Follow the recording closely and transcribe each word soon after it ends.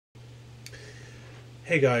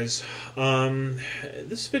Hey guys,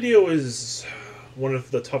 this video is one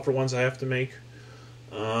of the tougher ones I have to make.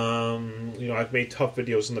 I've made tough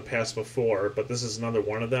videos in the past before, but this is another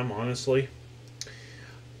one of them, honestly.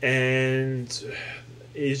 And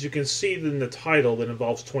as you can see in the title, it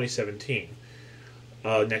involves 2017,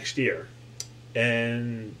 next year.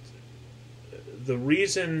 And the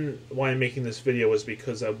reason why I'm making this video is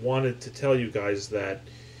because I wanted to tell you guys that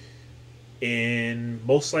in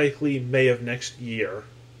most likely May of next year,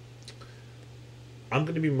 I'm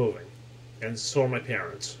going to be moving, and so are my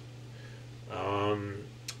parents. I'll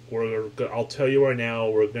tell you right now,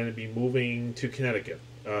 we're going to be moving to Connecticut.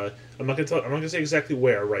 I'm not going to say exactly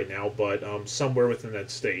where right now, but somewhere within that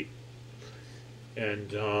state. And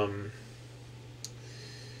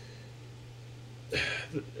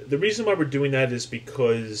the reason why we're doing that is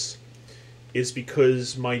because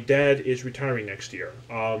my dad is retiring next year.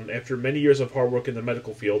 After many years of hard work in the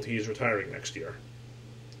medical field, he is retiring next year.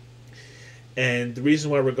 And the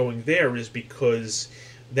reason why we're going there is because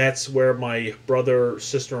that's where my brother,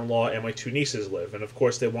 sister-in-law, and my two nieces live. And of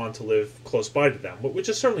course they want to live close by to them, which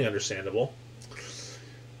is certainly understandable.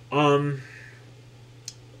 But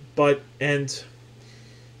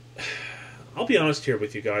I'll be honest here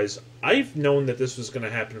with you guys. I've known that this was going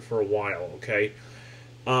to happen for a while, okay?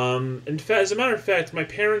 In fact, as a matter of fact, my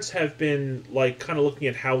parents have been kind of looking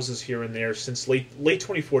at houses here and there since late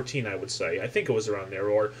 2014, I would say. I think it was around there,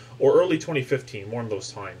 or early 2015, one of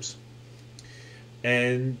those times.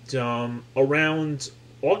 And around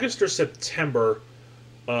August or September,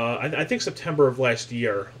 I think September of last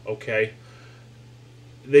year, okay,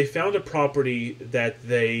 they found a property that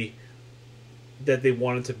they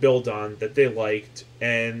wanted to build on, that they liked,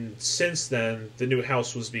 and since then the new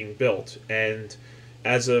house was being built. And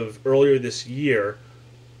as of earlier this year,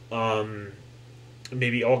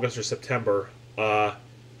 maybe August or September,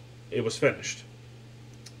 it was finished.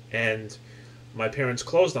 And my parents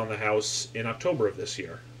closed on the house in October of this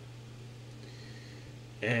year.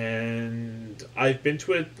 And I've been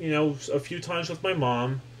to it, a few times with my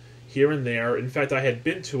mom, here and there. In fact, I had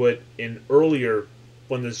been to it in earlier,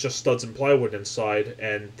 when there's just studs and plywood inside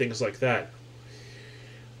and things like that.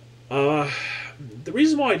 The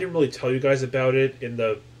reason why I didn't really tell you guys about it in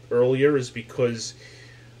the earlier is because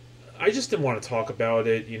I just didn't want to talk about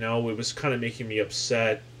it. It was kind of making me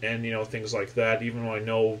upset, and things like that, even though I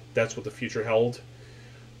know that's what the future held.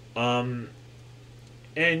 And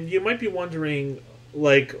you might be wondering,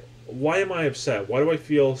 why am I upset? Why do I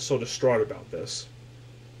feel so distraught about this?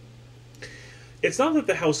 It's not that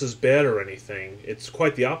the house is bad or anything. It's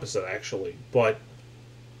quite the opposite, actually. But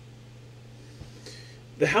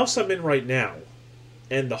the house I'm in right now,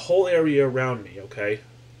 and the whole area around me, okay,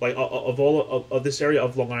 of this area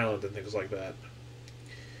of Long Island and things like that,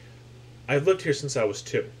 I've lived here since I was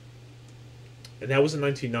 2, and that was in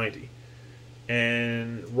 1990.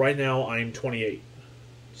 And right now I'm 28.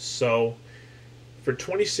 So for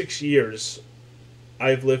 26 years,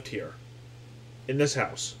 I've lived here in this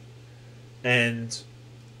house, and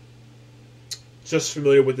just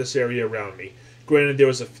familiar with this area around me. Granted,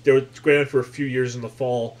 granted for a few years in the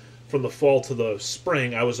fall, from the fall to the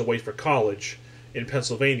spring, I was away for college in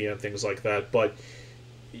Pennsylvania and things like that. But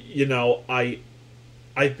I've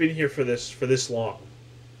been here for this long.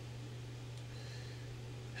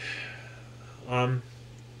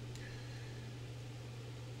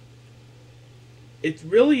 It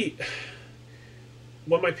really,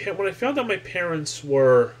 when I found out my parents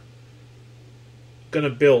were gonna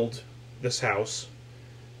build this house,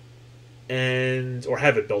 or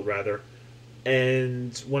have it built rather,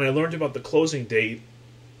 and when I learned about the closing date,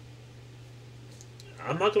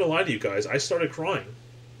 I'm not gonna lie to you guys, I started crying.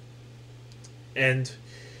 And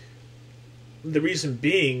the reason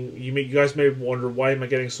being, you guys may wonder, why am I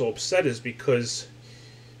getting so upset, is because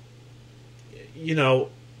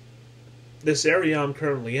this area I'm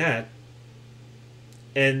currently at,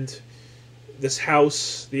 and this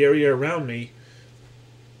house, the area around me,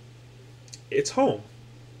 it's home.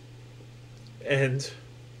 And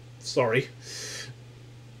sorry.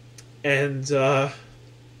 And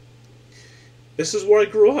this is where I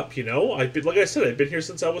grew up, like I said, I've been here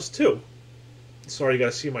since I was 2. Sorry, you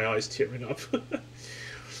gotta see my eyes tearing up.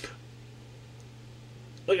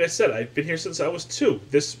 Like I said, I've been here since I was 2.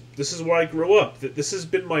 This is where I grew up. This has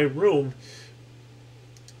been my room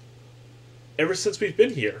ever since we've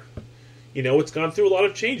been here. It's gone through a lot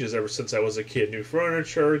of changes ever since I was a kid. New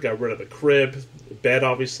furniture, got rid of the crib, bed,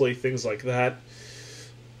 obviously, things like that.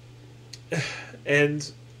 And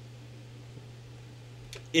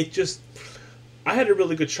I had a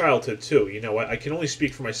really good childhood, too. I can only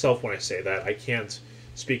speak for myself when I say that. I can't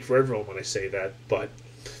speak for everyone when I say that, but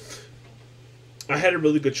I had a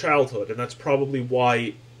really good childhood, and that's probably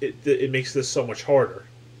why it makes this so much harder.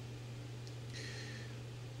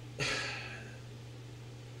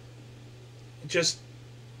 Just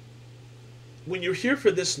when you're here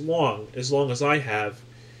for this long, as I have,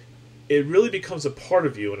 it really becomes a part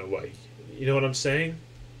of you in a way. You know what I'm saying?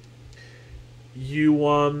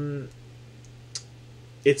 You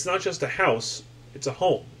it's not just a house, it's a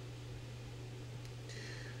home.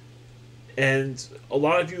 And a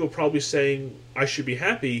lot of you are probably saying I should be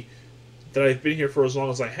happy that I've been here for as long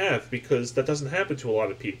as I have, because that doesn't happen to a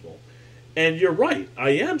lot of people. And you're right,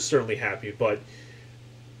 I am certainly happy, but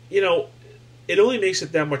you know, it only makes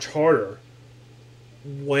it that much harder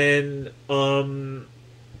when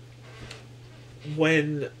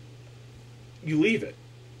you leave it.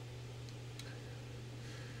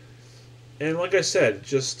 And like I said,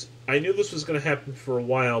 just I knew this was going to happen for a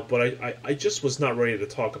while, but I just was not ready to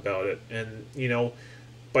talk about it. And, you know,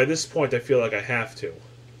 by this point I feel like I have to.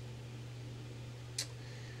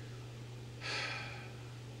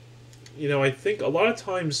 You know, I think a lot of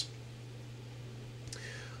times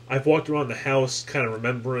I've walked around the house kind of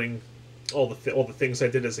remembering all the things I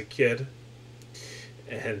did as a kid.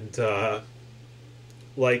 And,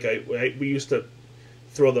 like, we used to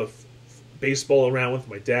throw the baseball around with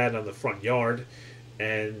my dad on the front yard,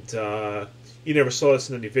 and you never saw this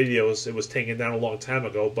in any videos. It was taken down a long time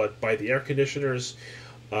ago, but by the air conditioners,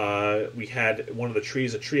 we had one of the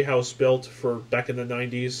trees, a tree house built for back in the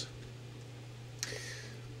 90s.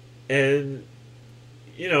 And,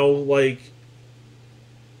 you know, like,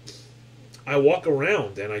 I walk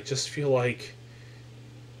around and I just feel like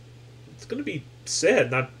it's going to be sad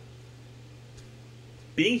not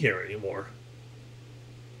being here anymore.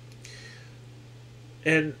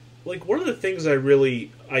 And, like, one of the things I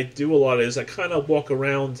do a lot is I kind of walk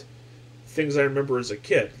around things I remember as a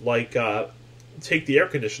kid. Like, take the air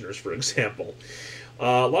conditioners, for example.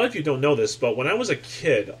 A lot of you don't know this, but when I was a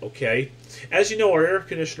kid, okay, as you know, our air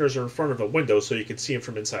conditioners are in front of a window so you can see them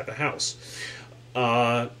from inside the house.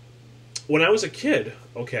 When I was a kid,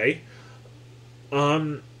 okay,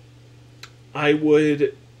 I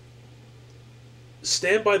would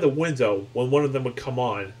stand by the window when one of them would come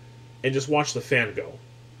on and just watch the fan go.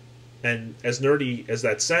 And as nerdy as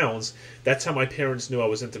that sounds, that's how my parents knew I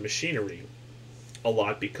was into machinery a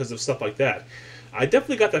lot, because of stuff like that. I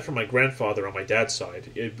definitely got that from my grandfather on my dad's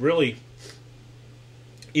side. It really,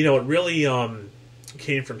 you know,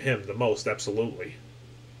 came from him the most, absolutely.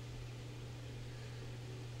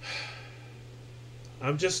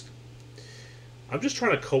 I'm just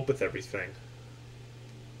trying to cope with everything.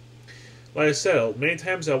 Like I said, many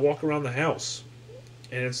times I walk around the house,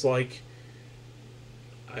 and it's like,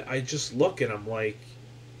 I just look and I'm like,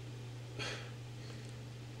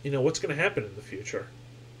 you know, what's going to happen in the future?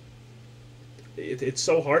 It's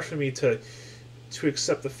so hard for me to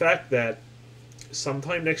accept the fact that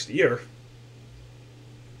sometime next year,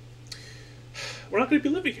 we're not going to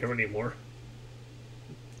be living here anymore.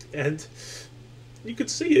 And you can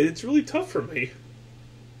see it, it's really tough for me.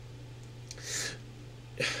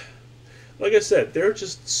 Like I said, there are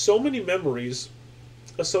just so many memories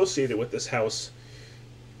associated with this house,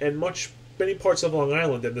 and many parts of Long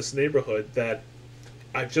Island and this neighborhood that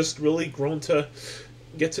I've just really grown to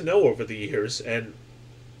get to know over the years and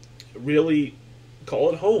really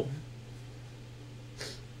call it home.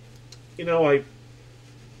 You know,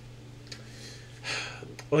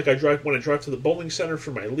 when I drive to the bowling center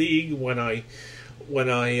for my league, when I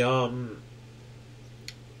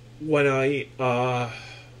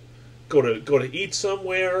go to eat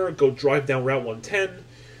somewhere, go drive down Route 110,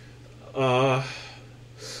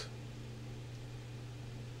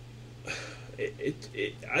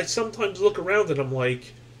 I sometimes look around and I'm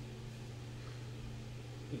like,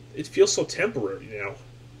 it feels so temporary now.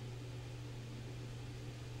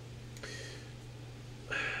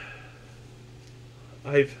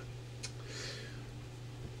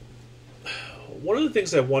 One of the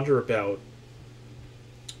things I wonder about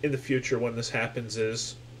in the future when this happens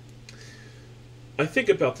is, I think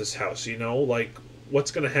about this house, you know, like,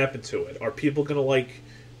 what's going to happen to it? Are people going to like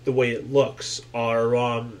the way it looks? Are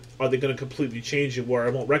they going to completely change it where I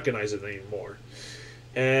won't recognize it anymore?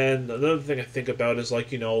 And another thing I think about is,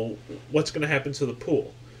 like, you know, what's going to happen to the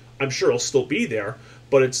pool? I'm sure it'll still be there,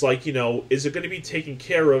 but it's like, you know, is it going to be taken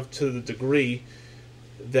care of to the degree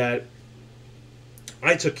that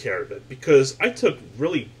I took care of it? Because I took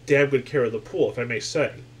really damn good care of the pool, if I may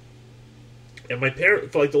say. And my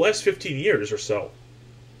parents, for like the last 15 years or so,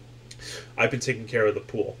 I've been taking care of the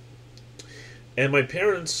pool. And my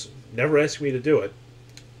parents never asked me to do it.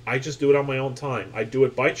 I just do it on my own time. I do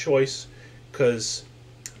it by choice because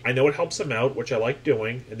I know it helps them out, which I like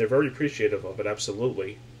doing, and they're very appreciative of it,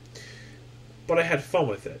 absolutely. But I had fun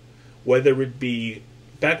with it. Whether it be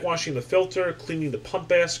backwashing the filter, cleaning the pump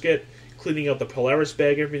basket, cleaning out the Polaris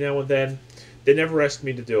bag every now and then, they never asked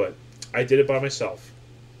me to do it. I did it by myself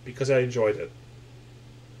because I enjoyed it.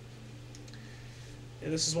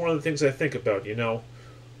 And this is one of the things I think about, you know.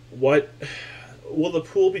 What will the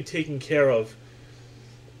pool be taken care of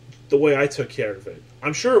the way I took care of it?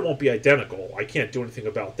 I'm sure it won't be identical. I can't do anything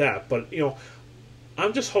about that. But, you know,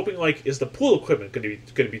 I'm just hoping, like, is the pool equipment going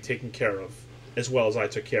to be taken care of as well as I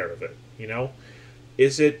took care of it, you know?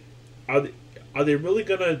 Are they really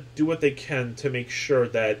going to do what they can to make sure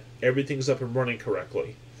that everything's up and running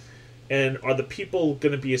correctly? And are the people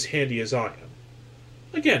going to be as handy as I am?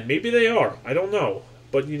 Again, maybe they are. I don't know.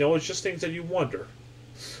 But, you know, it's just things that you wonder.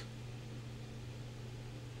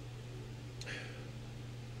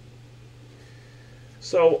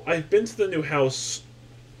 So, I've been to the new house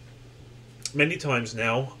many times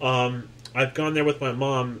now. I've gone there with my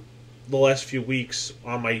mom the last few weeks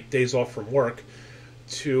on my days off from work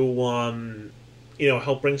to, you know,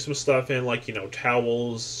 help bring some stuff in, like, you know,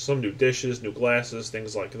 towels, some new dishes, new glasses,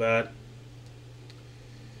 things like that.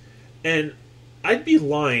 And I'd be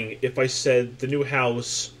lying if I said the new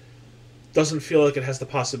house doesn't feel like it has the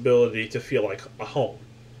possibility to feel like a home.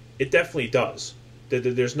 It definitely does.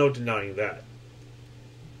 There's no denying that.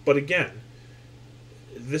 But again,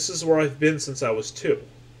 this is where I've been since I was 2.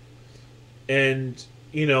 And,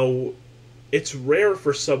 you know, it's rare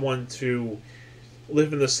for someone to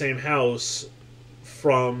live in the same house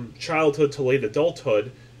from childhood to late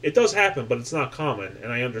adulthood. It does happen, but it's not common,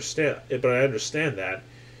 and I understand that.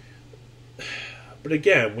 But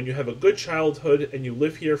again, when you have a good childhood and you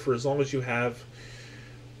live here for as long as you have,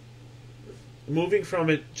 moving from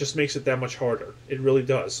it just makes it that much harder. It really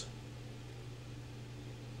does.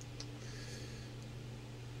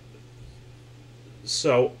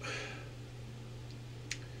 So,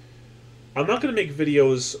 I'm not going to make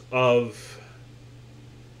videos of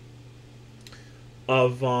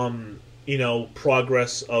you know,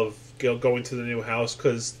 progress of going to the new house,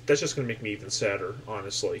 because that's just going to make me even sadder,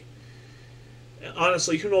 honestly.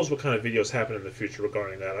 Honestly, who knows what kind of videos happen in the future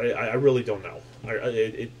regarding that? I really don't know.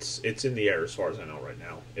 It's in the air as far as I know right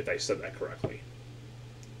now, if I said that correctly.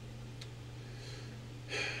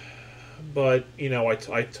 But, you know,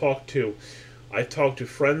 I've talked to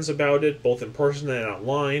friends about it, both in person and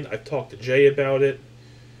online. I've talked to Jay about it.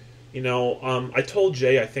 You know, I told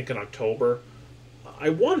Jay, I think, in October. I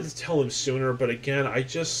wanted to tell him sooner, but again,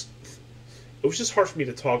 it was just hard for me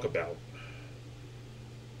to talk about.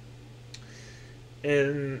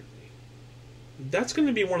 And that's going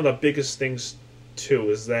to be one of the biggest things, too,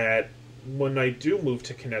 is that when I do move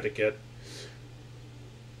to Connecticut,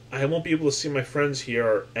 I won't be able to see my friends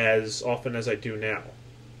here as often as I do now.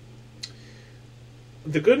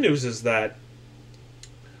 The good news is that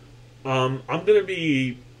I'm going to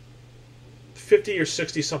be 50 or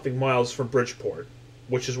 60 something miles from Bridgeport,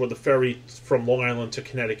 which is where the ferry from Long Island to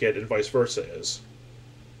Connecticut and vice versa is.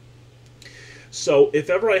 So if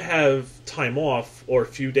ever I have time off or a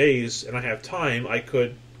few days and I have time, I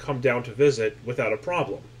could come down to visit without a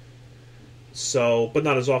problem. So, but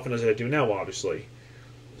not as often as I do now, obviously.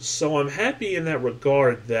 So I'm happy in that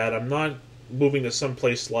regard that I'm not moving to some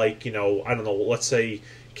place like, you know, I don't know, let's say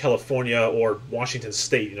California or Washington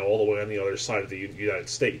State, you know, all the way on the other side of the United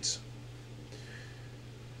States.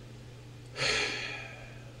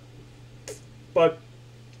 But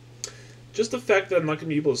just the fact that I'm not going to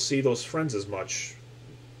be able to see those friends as much,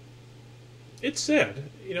 it's sad.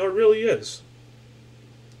 You know, it really is.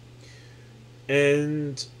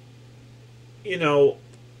 And, you know,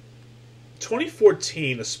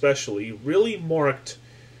 2014 especially really marked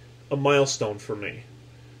a milestone for me.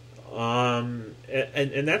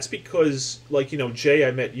 And that's because, like, you know, Jay,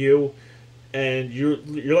 I met you, and you're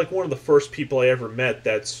like one of the first people I ever met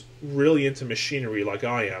that's really into machinery like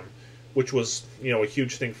I am, which was, you know, a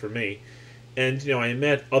huge thing for me. And, you know, I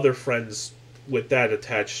met other friends with that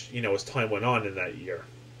attached, you know, as time went on in that year.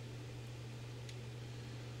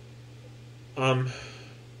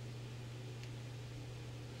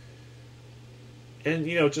 And,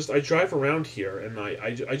 you know, just, I drive around here, and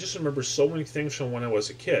I just remember so many things from when I was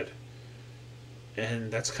a kid.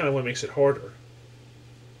 And that's kind of what makes it harder.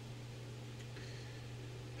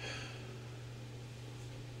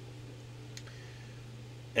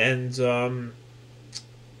 And,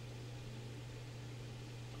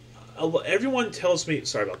 everyone tells me,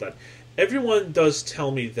 sorry about that, everyone does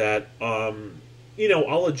tell me that, you know,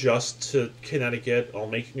 I'll adjust to Connecticut, I'll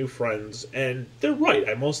make new friends, and they're right,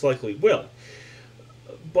 I most likely will.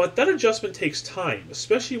 But that adjustment takes time,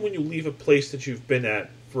 especially when you leave a place that you've been at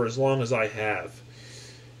for as long as I have,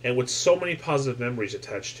 and with so many positive memories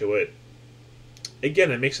attached to it,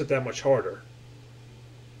 again, it makes it that much harder.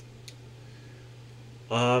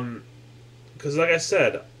 Because like I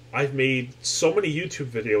said, I've made so many YouTube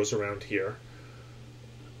videos around here,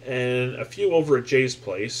 and a few over at Jay's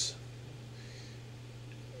place.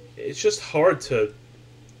 It's just hard to,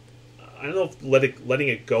 I don't know if letting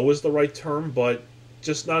it go is the right term, but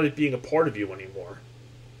just not it being a part of you anymore.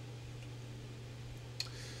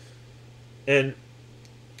 And,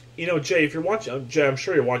 you know, Jay, if you're watching, Jay, I'm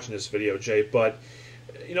sure you're watching this video, Jay, but,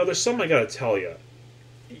 you know, there's something I gotta tell you.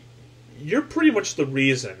 You're pretty much the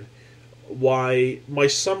reason why my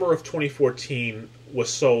summer of 2014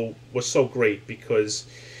 was so great, because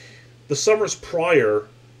the summers prior,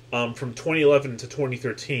 from 2011 to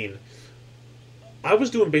 2013, I was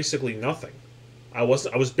doing basically nothing. I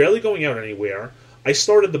was barely going out anywhere. I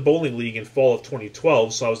started the bowling league in fall of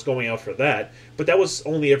 2012, so I was going out for that, but that was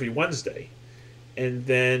only every Wednesday. And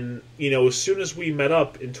then, you know, as soon as we met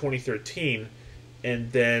up in 2013,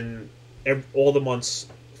 and then all the months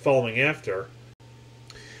following after.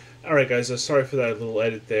 Alright guys, sorry for that little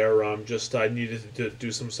edit there. I needed to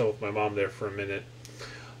do some stuff with my mom there for a minute.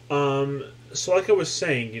 So like I was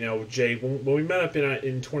saying, you know, Jay, when we met up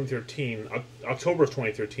in 2013, October of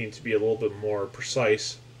 2013 to be a little bit more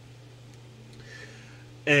precise,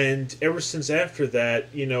 and ever since after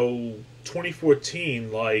that, you know,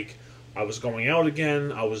 2014, like, I was going out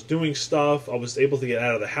again, I was doing stuff, I was able to get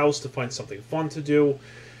out of the house to find something fun to do.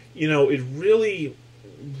 You know, it really,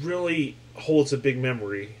 really holds a big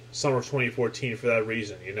memory, summer of 2014, for that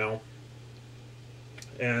reason, you know?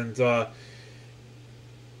 And, like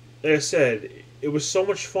I said, it was so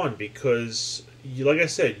much fun because, like I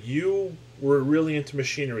said, you were really into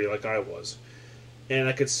machinery like I was. And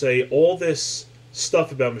I could say all this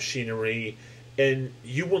stuff about machinery, and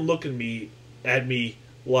you wouldn't look at me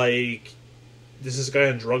like, is this guy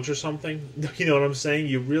on drugs or something? You know what I'm saying?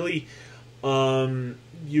 You really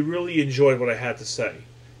enjoyed what I had to say.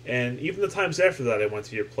 And even the times after that I went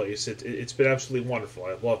to your place, it's been absolutely wonderful.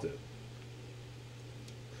 I loved it.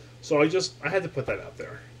 So I had to put that out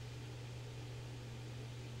there.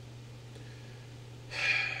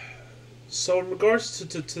 So in regards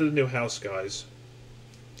to the new house, guys,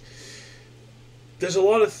 there's a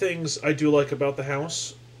lot of things I do like about the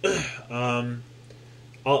house. Now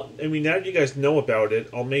that you guys know about it,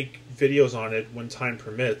 I'll make videos on it when time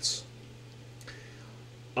permits.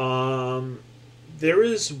 There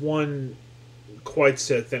is one quite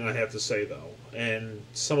sad thing I have to say, though, and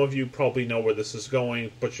some of you probably know where this is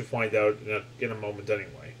going, but you'll find out in a moment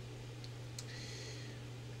anyway.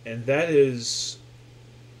 And that is,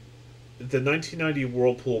 the 1990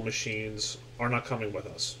 Whirlpool machines are not coming with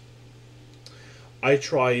us. I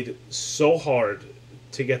tried so hard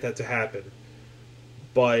to get that to happen,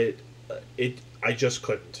 but I just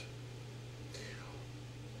couldn't.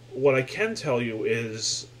 What I can tell you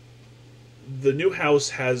is the new house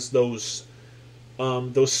has those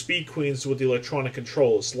Speed Queens with the electronic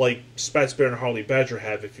controls, like Spats Bear and Harley Badger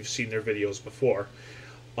have, if you've seen their videos before.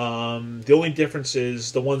 The only difference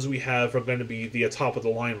is the ones we have are going to be the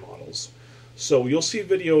top-of-the-line models. So you'll see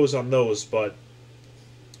videos on those, but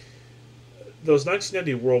those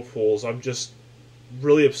 1990 Whirlpools, I'm just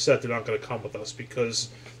really upset they're not going to come with us, because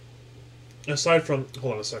aside from...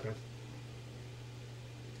 Hold on a second.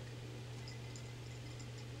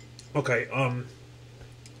 Okay,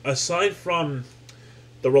 aside from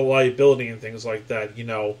the reliability and things like that, you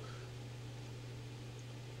know,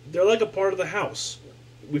 they're like a part of the house.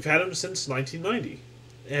 We've had them since 1990.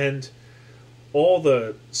 And all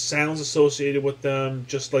the sounds associated with them,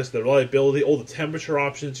 just like the reliability, all the temperature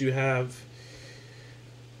options you have,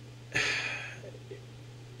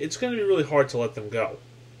 it's going to be really hard to let them go.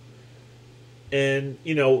 And,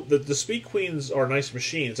 you know, the Speed Queens are nice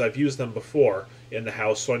machines. I've used them before in the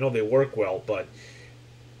house, so I know they work well, but,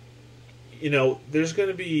 you know, there's going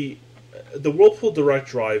to be... The Whirlpool Direct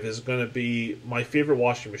Drive is going to be my favorite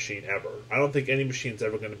washing machine ever. I don't think any machine's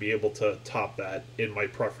ever going to be able to top that in my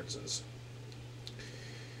preferences.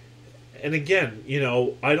 And again, you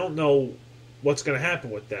know, I don't know what's going to happen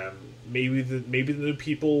with them. Maybe the new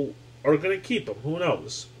people are going to keep them. Who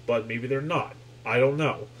knows? But maybe they're not. I don't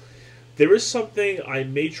know. There is something I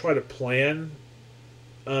may try to plan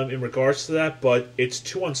in regards to that, but it's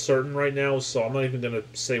too uncertain right now, so I'm not even going to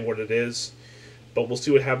say what it is. But we'll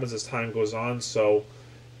see what happens as time goes on. So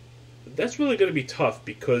that's really going to be tough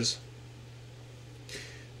because,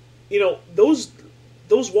 you know, those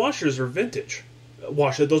washers are vintage. The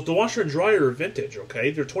washer and dryer are vintage,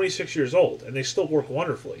 okay? They're 26 years old, and they still work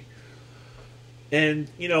wonderfully. And,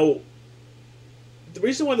 you know, the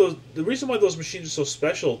reason why those machines are so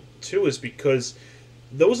special too is because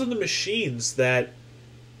those are the machines that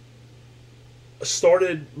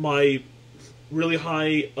started my really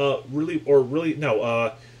high, like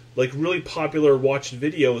really popular watched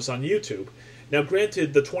videos on YouTube. Now,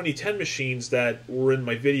 granted, the 2010 machines that were in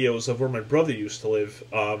my videos of where my brother used to live,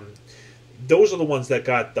 those are the ones that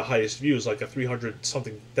got the highest views, like a 300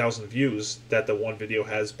 something thousand views that the one video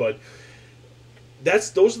has. But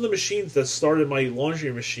those are the machines that started my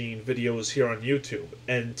laundry machine videos here on YouTube,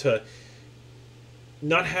 and to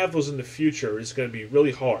not have those in the future is going to be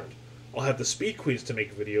really hard. I'll have the Speed Queens to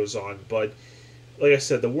make videos on, but like I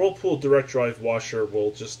said, the Whirlpool Direct Drive washer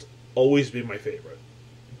will just always be my favorite.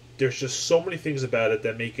 There's just so many things about it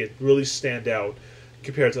that make it really stand out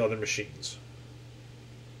compared to other machines.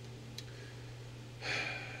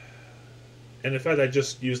 And in fact, I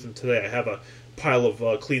just used them today. I have a pile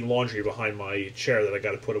of clean laundry behind my chair that I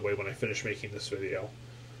got to put away when I finish making this video.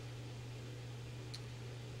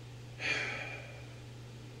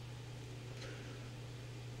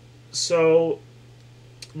 So,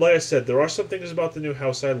 like I said, there are some things about the new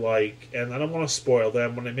house I like, and I don't want to spoil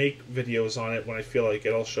them. When I make videos on it, when I feel like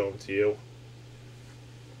it, I'll show them to you.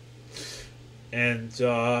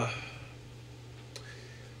 And,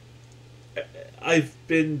 I've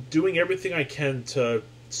been doing everything I can to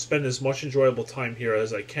spend as much enjoyable time here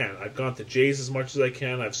as I can. I've gone to Jay's as much as I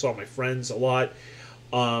can. I've saw my friends a lot.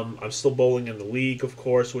 I'm still bowling in the league, of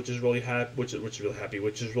course, which is really which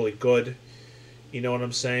is really good. You know what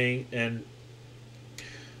I'm saying?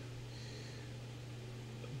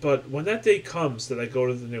 But when that day comes that I go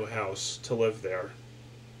to the new house to live there,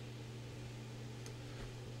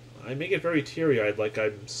 I may get very teary-eyed like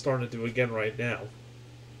I'm starting to do again right now.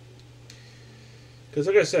 Because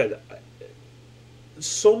like I said,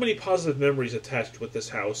 so many positive memories attached with this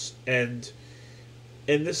house, and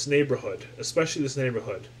in this neighborhood, especially this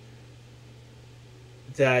neighborhood,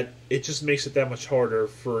 that it just makes it that much harder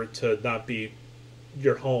for it to not be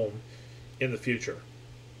your home in the future.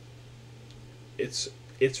 It's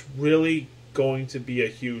really going to be a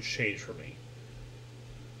huge change for me.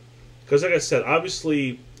 Because like I said,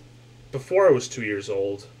 obviously, before I was 2 years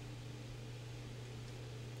old,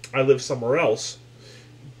 I lived somewhere else,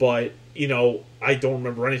 but, you know, I don't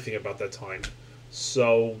remember anything about that time.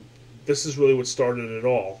 So, this is really what started it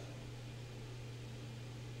all.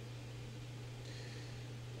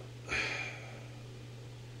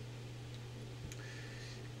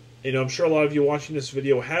 You know, I'm sure a lot of you watching this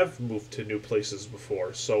video have moved to new places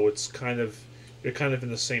before, so it's you're kind of in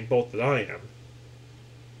the same boat that I am.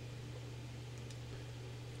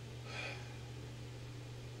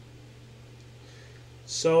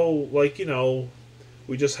 So, like, you know,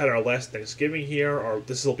 we just had our last Thanksgiving here, or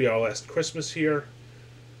this will be our last Christmas here.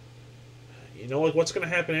 You know, like, what's going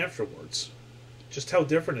to happen afterwards? Just how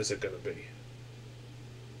different is it going to be?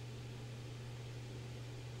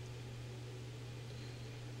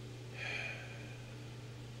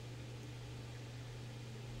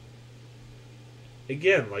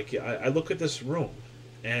 Again, like, I look at this room,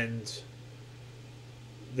 and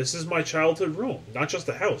this is my childhood room. Not just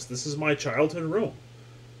the house, this is my childhood room.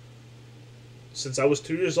 Since I was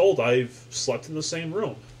 2 years old, I've slept in the same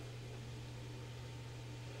room.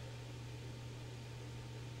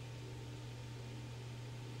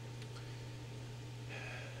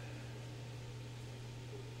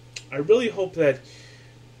 I really hope that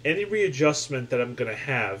any readjustment that I'm going to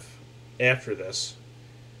have after this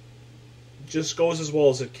just goes as well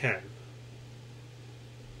as it can.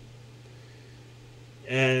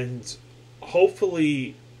 And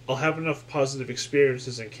hopefully I'll have enough positive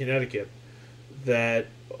experiences in Connecticut that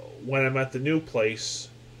when I'm at the new place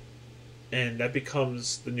and that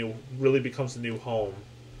really becomes the new home,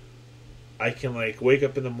 I can like wake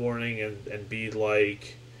up in the morning and be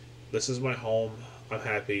like, this is my home, I'm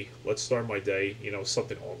happy, let's start my day, you know,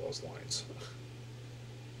 something along those lines.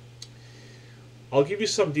 I'll give you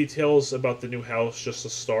some details about the new house just to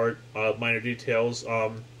start, minor details.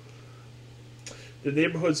 The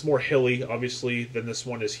neighborhood's more hilly, obviously, than this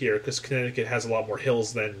one is here, because Connecticut has a lot more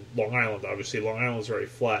hills than Long Island, obviously. Long Island's very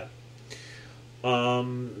flat.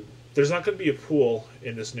 There's not going to be a pool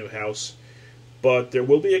in this new house, but there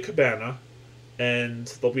will be a cabana, and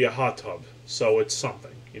there'll be a hot tub, so it's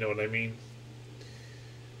something, you know what I mean?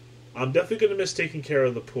 I'm definitely going to miss taking care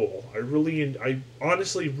of the pool. I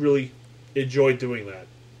honestly really enjoy doing that.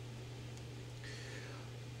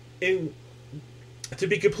 And to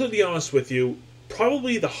be completely honest with you,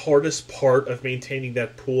 probably the hardest part of maintaining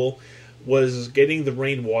that pool was getting the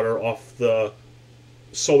rainwater off the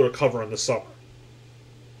solar cover in the summer.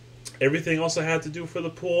 Everything else I had to do for the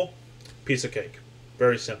pool, piece of cake.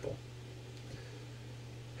 Very simple.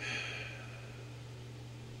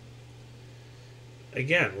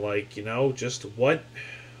 again, like, just what's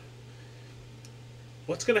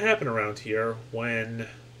going to happen around here when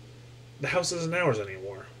the house isn't ours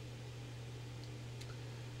anymore?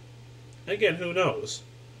 Again, who knows?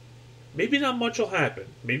 Maybe not much will happen.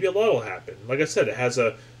 Maybe a lot will happen. Like I said, it has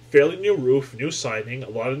a fairly new roof, new siding, a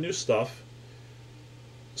lot of new stuff.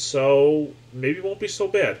 So maybe it won't be so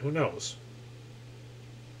bad. Who knows?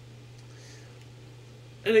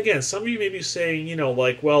 And again, some of you may be saying,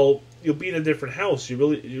 like, well, you'll be in a different house. You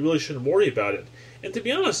really shouldn't worry about it. And to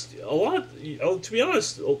be honest,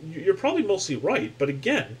 you're probably mostly right. But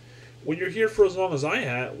again, when you're here for as long as I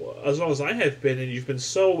have been, and you've been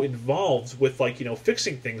so involved with, like,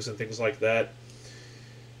 fixing things and things like that,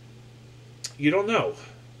 you don't know.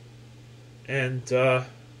 And the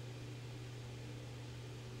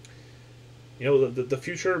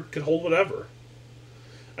future could hold whatever.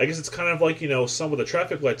 I guess it's kind of like, some of the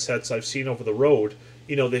traffic light sets I've seen over the road.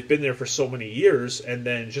 They've been there for so many years, and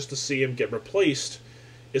then just to see them get replaced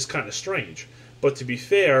is kind of strange. But to be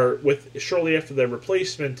fair, with shortly after their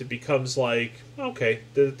replacement, it becomes like, okay,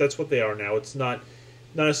 that's what they are now. It's not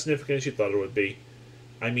as significant as you thought it would be.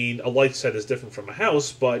 I mean, a light set is different from a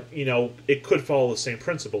house, but, it could follow the same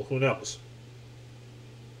principle. Who knows?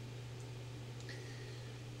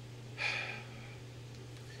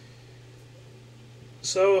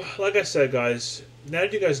 So, like I said, guys, now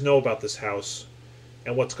that you guys know about this house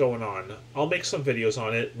and what's going on, I'll make some videos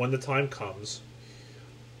on it when the time comes.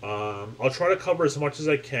 I'll try to cover as much as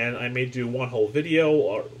I can. I may do one whole video,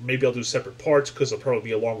 or maybe I'll do separate parts, because it'll probably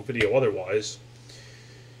be a long video otherwise.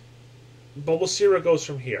 But we'll see where it goes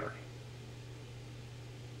from here.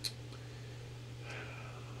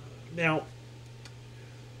 Now,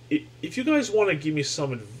 if you guys want to give me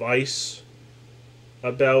some advice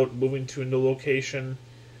about moving to a new location,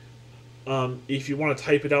 if you want to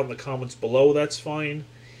type it out in the comments below, that's fine.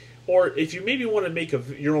 Or if you maybe want to make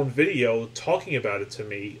your own video talking about it to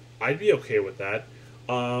me, I'd be okay with that.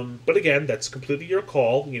 But again, that's completely your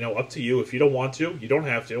call. Up to you. If you don't want to, you don't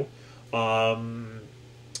have to.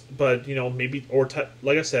 But maybe, or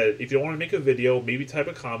like I said, if you want to make a video, maybe type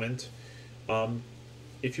a comment.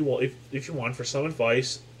 If you want for some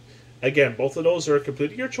advice. Again, both of those are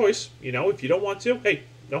completely your choice. If you don't want to, hey,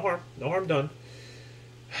 no harm done.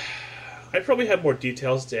 I probably have more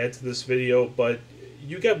details to add to this video, but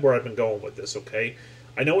you get where I've been going with this, okay?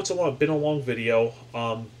 I know it's been a long video,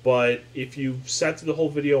 but if you sat through the whole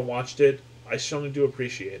video and watched it, I certainly do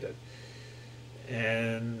appreciate it.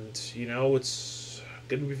 And, it's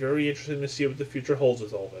going to be very interesting to see what the future holds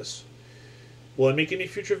with all this. Will I make any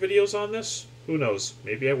future videos on this? Who knows?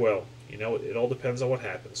 Maybe I will. It all depends on what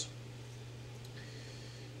happens.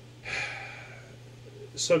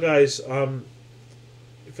 So, guys,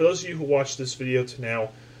 for those of you who watched this video to now,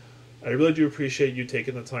 I really do appreciate you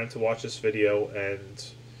taking the time to watch this video, and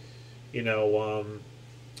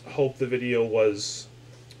hope the video was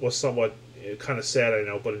somewhat kind of sad, I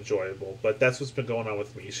know, but enjoyable. But that's what's been going on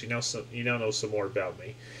with me. So you now know some more about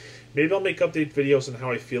me. Maybe I'll make update videos on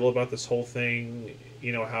how I feel about this whole thing.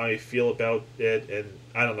 How I feel about it, and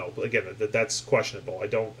I don't know. Again, that's questionable.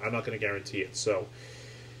 I'm not going to guarantee it. So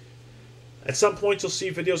at some point, you'll see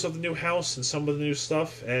videos of the new house and some of the new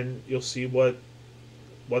stuff, and you'll see what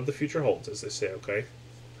the future holds, as they say, okay?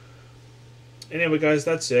 Anyway, guys,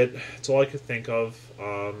 that's it. That's all I could think of.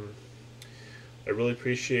 I really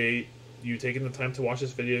appreciate you taking the time to watch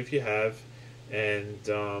this video if you have, and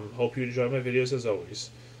hope you enjoy my videos as always.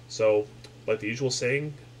 So, like the usual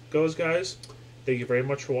saying goes, guys, thank you very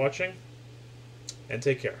much for watching, and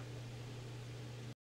take care.